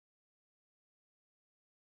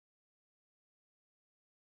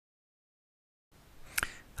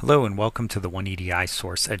Hello and welcome to the One EDI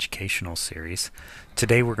Source Educational Series.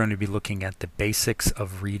 Today we're going to be looking at the basics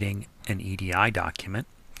of reading an EDI document.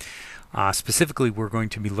 Specifically, we're going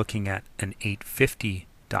to be looking at an 850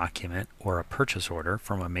 document or a purchase order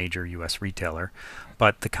from a major U.S. retailer,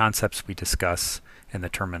 but the concepts we discuss and the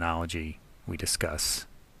terminology we discuss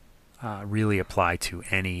really apply to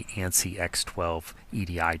any ANSI X12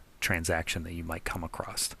 EDI transaction that you might come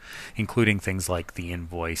across, including things like the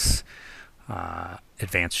invoice,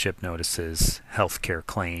 advanced ship notices, healthcare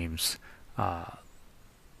claims,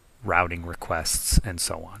 routing requests, and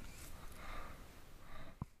so on.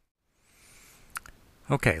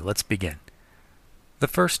 Okay, let's begin. The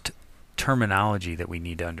first terminology that we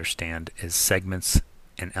need to understand is segments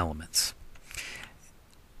and elements.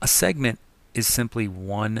 A segment is simply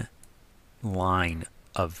one line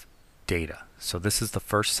of data. So this is the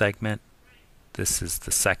first segment, this is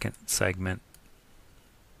the second segment,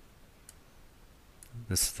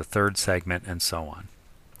 this is the third segment, and so on.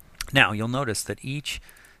 Now you'll notice that each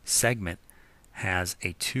segment has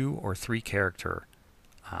a 2 or 3 character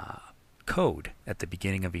code at the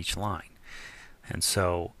beginning of each line. And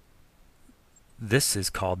so this is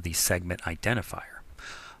called the segment identifier.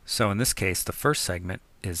 So in this case, the first segment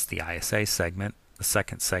is the ISA segment, the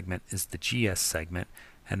second segment is the GS segment,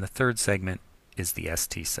 and the third segment is the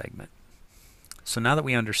ST segment. So now that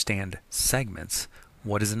we understand segments,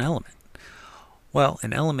 what is an element? Well,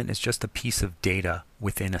 an element is just a piece of data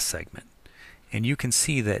within a segment. And you can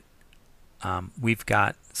see that we've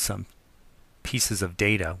got some pieces of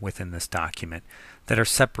data within this document that are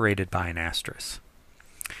separated by an asterisk.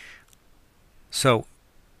 So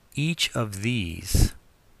each of these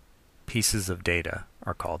pieces of data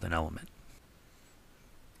are called an element.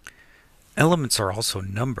 Elements are also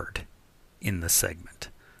numbered in the segment.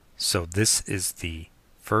 So this is the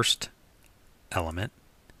first element,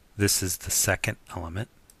 this is the second element,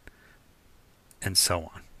 and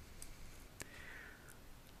so on.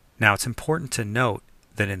 Now it's important to note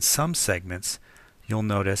that in some segments you'll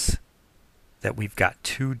notice that we've got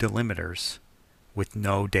 2 delimiters with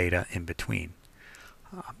no data in between.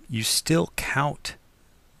 You still count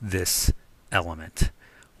this element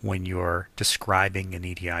when you're describing an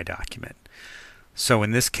EDI document. So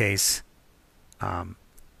in this case,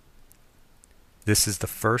 this is the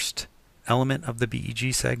first element of the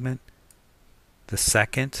BEG segment, the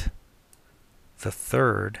second, the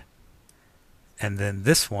third, and then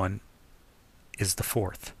this one is the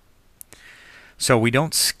fourth. So we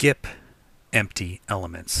don't skip empty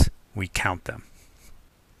elements, we count them.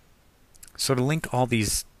 So to link all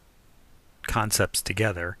these concepts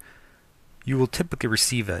together, you will typically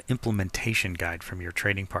receive an implementation guide from your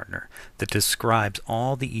trading partner that describes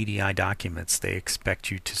all the EDI documents they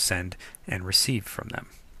expect you to send and receive from them.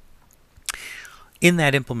 In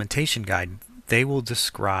that implementation guide, they will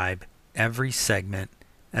describe every segment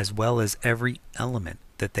as well as every element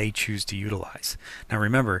that they choose to utilize. Now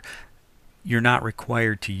remember, you're not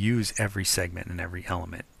required to use every segment and every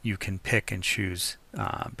element. You can pick and choose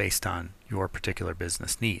based on your particular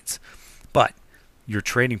business needs. But your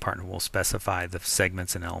trading partner will specify the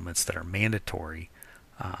segments and elements that are mandatory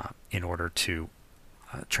in order to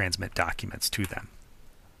transmit documents to them.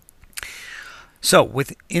 So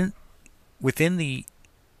within the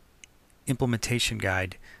implementation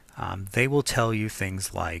guide, they will tell you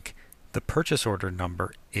things like the purchase order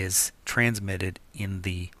number is transmitted in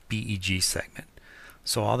the BEG segment.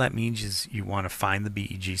 So all that means is you want to find the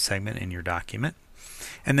BEG segment in your document,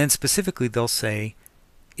 and then specifically they'll say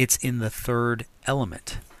it's in the third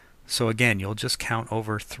element. So again, you'll just count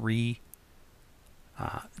over 3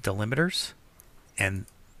 delimiters and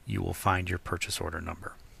you will find your purchase order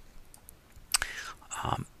number.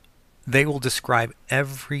 They will describe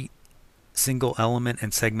every single element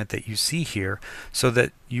and segment that you see here so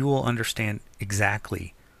that you will understand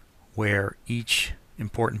exactly where each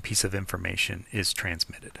important piece of information is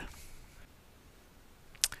transmitted.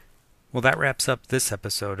 Well, that wraps up this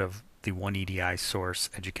episode of the One EDI Source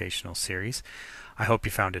Educational Series. I hope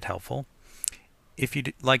you found it helpful. If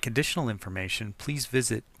you'd like additional information, please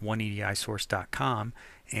visit oneedisource.com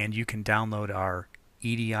and you can download our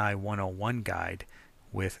EDI 101 guide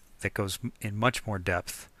that goes in much more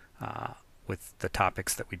depth with the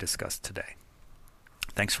topics that we discussed today.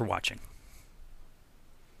 Thanks for watching.